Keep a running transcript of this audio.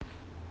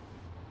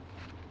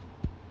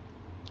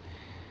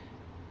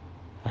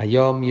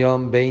Hayom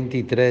Yom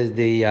 23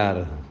 de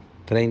Iyar,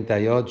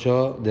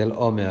 38 del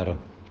Omer.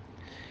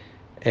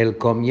 El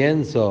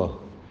comienzo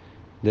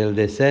del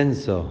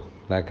descenso,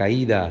 la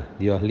caída,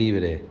 Dios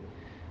libre,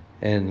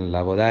 en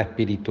la bodá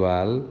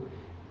espiritual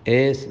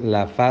es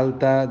la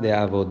falta de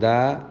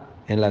abodá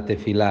en la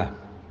tefilá,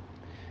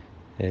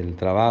 el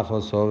trabajo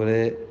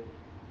sobre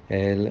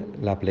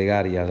la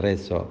plegaria, el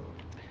rezo.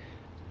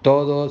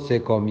 Todo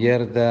se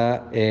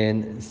convierta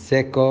en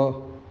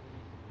seco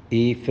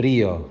y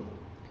frío,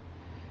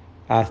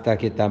 hasta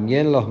que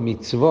también los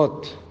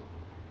mitzvot,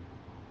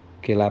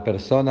 que la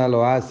persona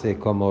lo hace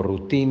como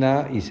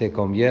rutina y se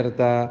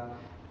convierta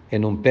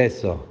en un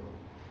peso.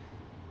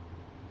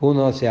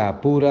 Uno se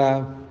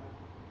apura,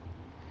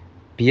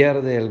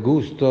 pierde el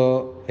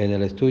gusto en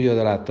el estudio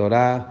de la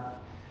Torá,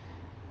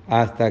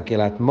 hasta que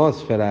la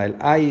atmósfera, el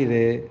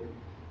aire,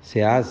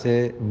 se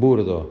hace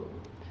burdo.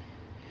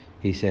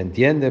 Y se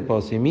entiende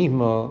por sí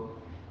mismo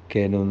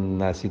que en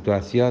una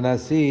situación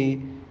así,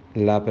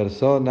 la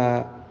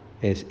persona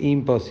es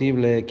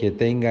imposible que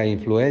tenga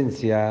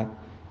influencia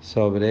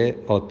sobre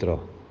otro.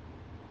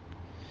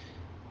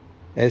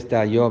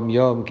 Esta Yom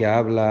Yom que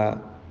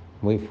habla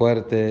muy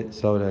fuerte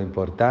sobre la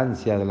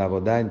importancia de la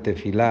bodá en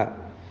tefilá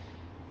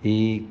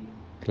y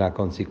la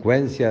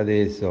consecuencia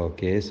de eso,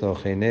 que eso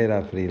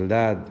genera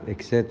frialdad,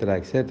 etcétera,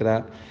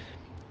 etcétera,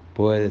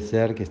 puede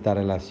ser que está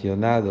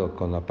relacionado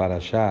con la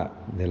parashá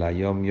de la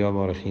Yom Yom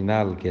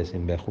original, que es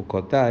en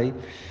Bejucotai,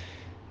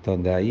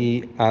 donde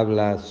ahí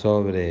habla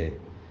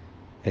sobre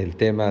el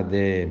tema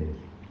de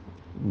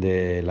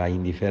la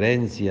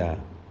indiferencia,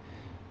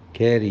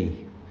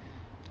 Keri,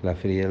 la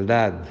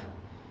frialdad,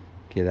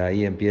 que de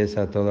ahí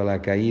empieza toda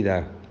la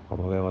caída,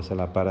 como vemos en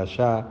la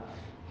parashá,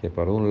 que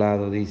por un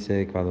lado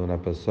dice cuando una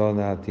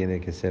persona tiene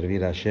que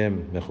servir a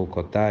Hashem,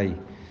 Mejukotai,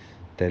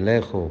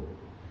 Teleju,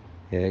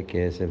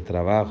 que es el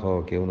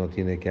trabajo que uno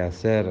tiene que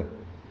hacer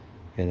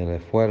en el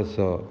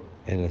esfuerzo,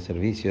 en el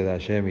servicio de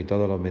Hashem y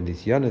todas las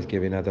bendiciones que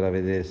vienen a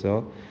través de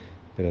eso,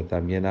 pero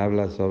también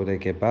habla sobre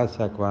qué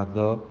pasa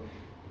cuando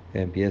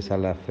empieza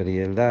la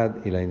frialdad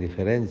y la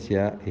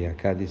indiferencia, y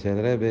acá dice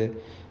el Rebbe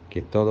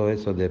que todo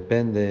eso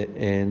depende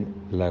en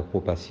la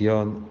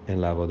ocupación en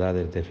la boda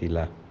del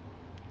tefilá.